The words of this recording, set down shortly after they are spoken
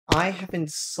I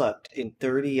haven't slept in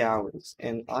 30 hours,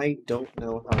 and I don't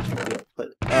know how to feel,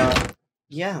 but,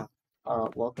 yeah.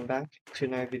 Welcome back to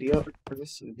another video,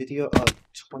 first video of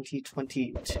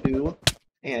 2022,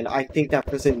 and I think that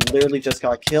person literally just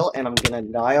got killed, and I'm gonna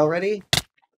die already?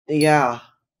 Yeah.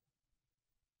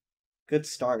 Good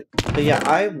start. But yeah,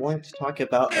 I want to talk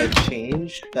about a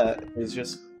change that was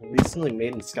just recently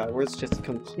made in Skywars, just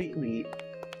completely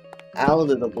out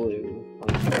of the blue.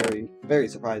 Very, very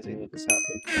surprising that this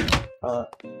happened.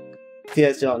 If you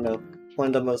guys don't know, one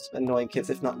of the most annoying kits,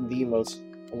 if not the most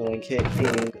annoying kit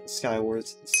in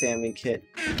Skywars, Salmon kit,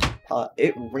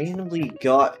 it randomly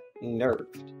got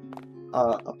nerfed.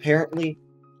 Apparently,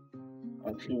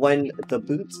 when the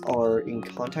boots are in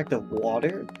contact of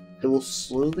water, it will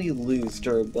slowly lose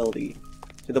durability,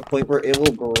 to the point where it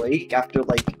will break after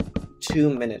like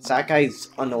 2 minutes. That guy's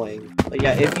annoying. But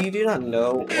yeah, if you do not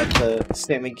know what the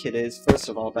Salmon kit is, first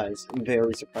of all, that is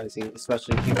very surprising,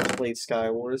 especially if you've played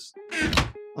Skywars.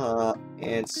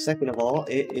 And second of all,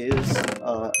 it is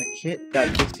a kit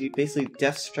that gives you basically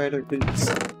Death Strider boots,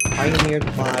 pioneered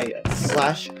by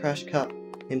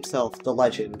SlashCrashCup himself, the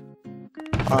legend.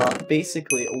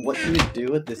 Basically, what you would do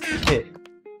with this kit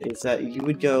is that you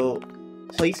would go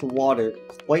place water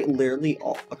quite literally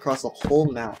across the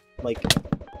whole map, like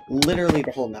literally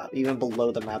the whole map, even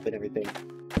below the map and everything,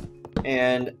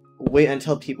 and wait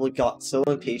until people got so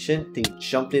impatient they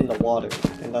jumped in the water,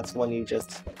 and that's when you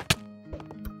just...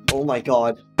 Oh my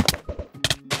god.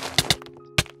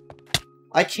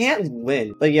 I can't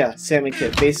win. But yeah, Salmon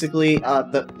kit. Basically,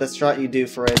 the strat you do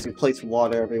for it is you place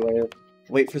water everywhere,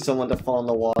 wait for someone to fall in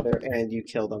the water, and you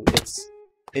kill them.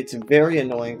 It's very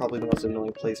annoying, probably the most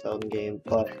annoying playstyle in the game,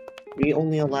 but we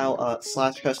only allow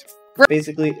SlashCrash.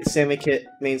 Basically, Salmon kit,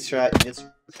 main strat, you just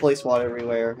place water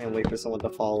everywhere and wait for someone to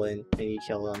fall in, and you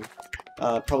kill them.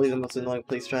 Probably the most annoying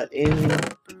playstyle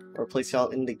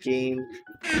in the game.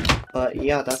 But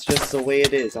yeah, that's just the way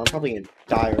it is. I'm probably gonna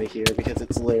die right here because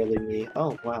it's literally me.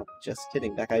 Oh wow, just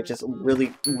kidding. That guy just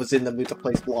really was in the mood to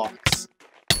place blocks.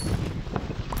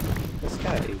 This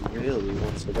guy really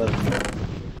wants to win.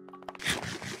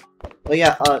 But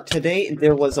yeah, today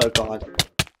there was a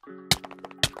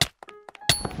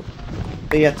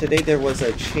But yeah, today there was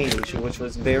a change, which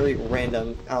was very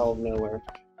random out of nowhere.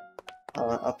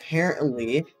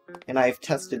 Apparently, and I've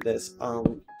tested this,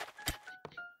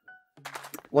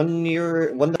 when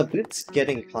the boots get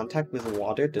in contact with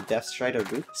water, the Death Strider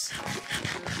boots,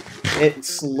 it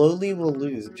slowly will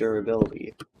lose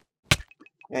durability.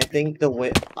 I think the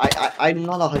way I'm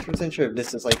not 100% sure if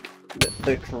this is like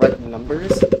the correct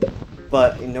numbers,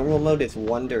 but in normal mode it's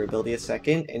 1 durability a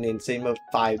second, and in insane mode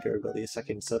 5 durability a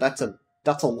second. So that's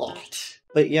a lot.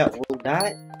 But yeah, will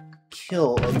that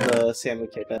kill the Salmon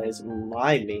kit? That is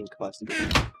my main question.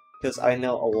 Because I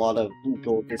know a lot of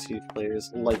Gold Pursuit players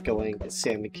like going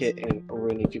Salmon kit and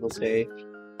ruining people's day.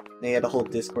 They had a whole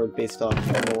Discord based on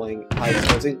annoying high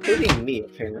scores, including me,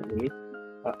 apparently.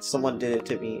 Someone did it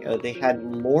to me. They had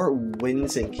more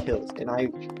wins and kills, and I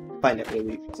find it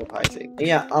really surprising.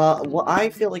 Yeah, what I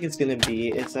feel like it's gonna be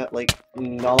is that, like,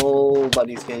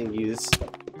 nobody's gonna use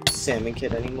Salmon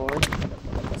kit anymore.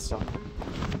 That's not...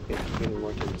 Give me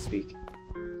more time to speak.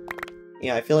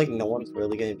 Yeah, I feel like no one's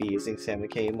really going to be using Salmon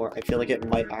kit anymore. I feel like it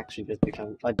might actually just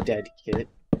become a dead kit.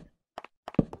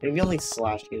 Maybe only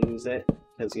Slash can use it,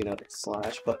 because, you know, it's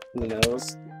Slash, but who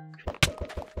knows.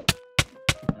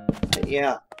 But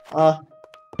yeah,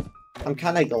 I'm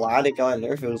kind of glad it got a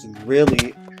nerf. It was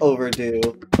really overdue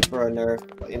for a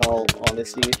nerf, in all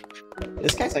honesty.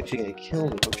 This guy's actually going to kill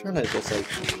me. I'm trying to just, like,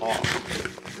 talk.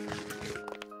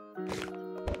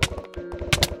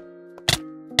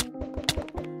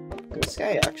 This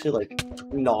guy actually, like,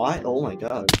 not? Oh my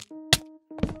god.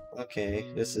 Okay,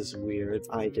 this is weird.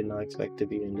 I did not expect to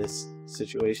be in this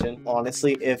situation.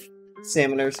 Honestly, if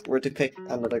Salmoners were to pick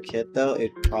another kit, though,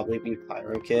 it'd probably be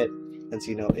Pyro Kit, since,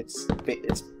 you know, it's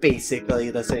basically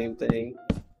the same thing.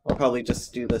 I'll probably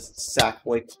just do the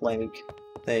Sackboy Plank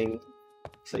thing,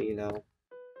 so you know.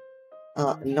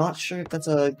 Not sure if that's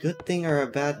a good thing or a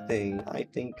bad thing. I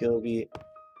think it'll be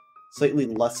slightly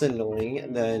less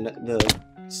annoying than the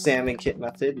Salmon kit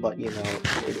method, but you know,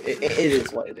 it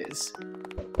is what it is.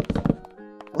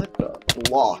 What the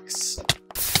blocks?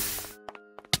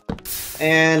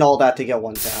 And all that to get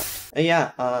 1 tap. And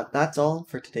yeah, that's all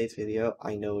for today's video.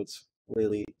 I know it's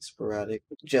really sporadic,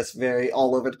 just very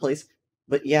all over the place.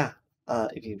 But yeah,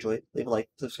 if you enjoyed, leave a like,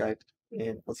 subscribe,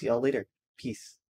 and I'll see y'all later. Peace.